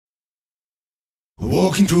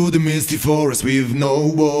Walking through the misty forest with no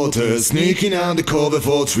water, sneaking undercover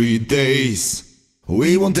for 3 days.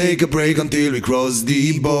 We won't take a break until we cross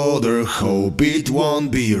the border. Hope it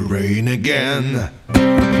won't be rain again.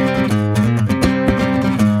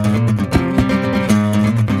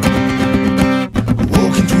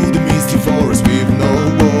 Walking through the misty forest with no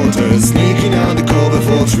water, sneaking undercover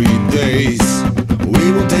for 3 days.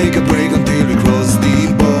 We won't take a break until we cross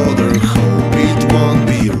the border. Hope it won't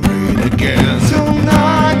be rain again.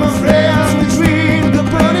 Tonight, my friends, we dream the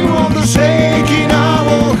burning water shaking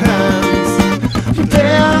our hands.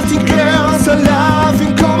 Dirty girls are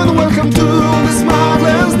laughing, come and welcome to the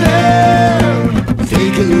smugglers there.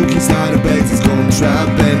 Take a look inside the bags, it's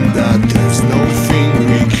contrabanda. There's nothing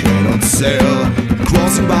we cannot sell.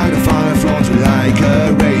 Crossing by the fire front like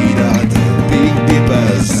a radar. The Big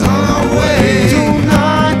Dipper's on our way.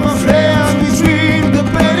 Tonight, my friends, we dream the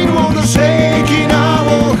burning water shaking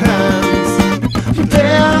our hands.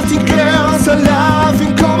 Dirty girls are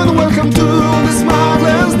laughing, come and welcome to the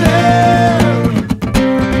smugglers there.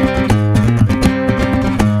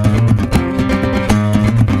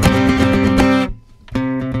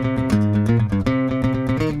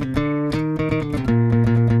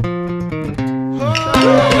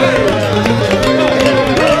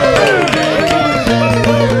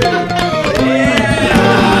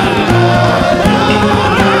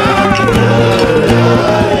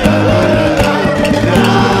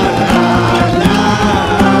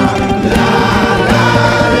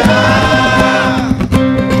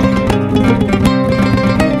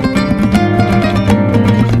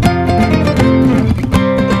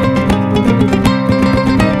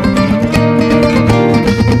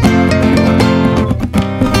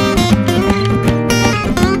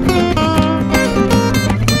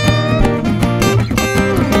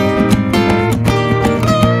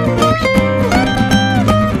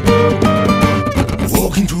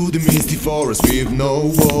 Forest with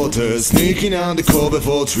no water, sneaking undercover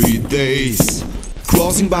for 3 days.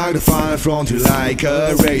 Crossing by the fire frontier like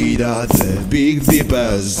a radar. The Big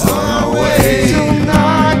Dipper's on our way.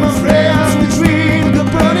 Tonight, my friends, we dream the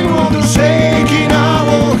burning water shaking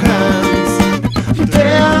our hands.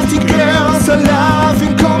 Dirty girls are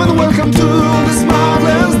laughing, come and welcome to the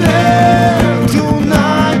smugglers there.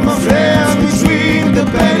 Tonight, my friends, we dream the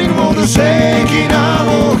burning water shaking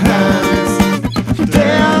our hands.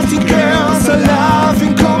 Dirty girls are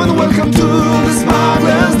laughing, come and welcome to the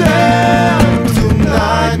smugglers there.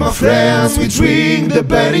 Tonight, my friends, we drink the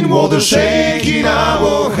burning water shaking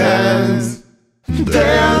our hands.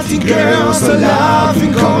 Dirty girls are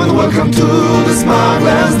laughing, come and welcome to the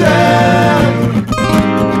smugglers there.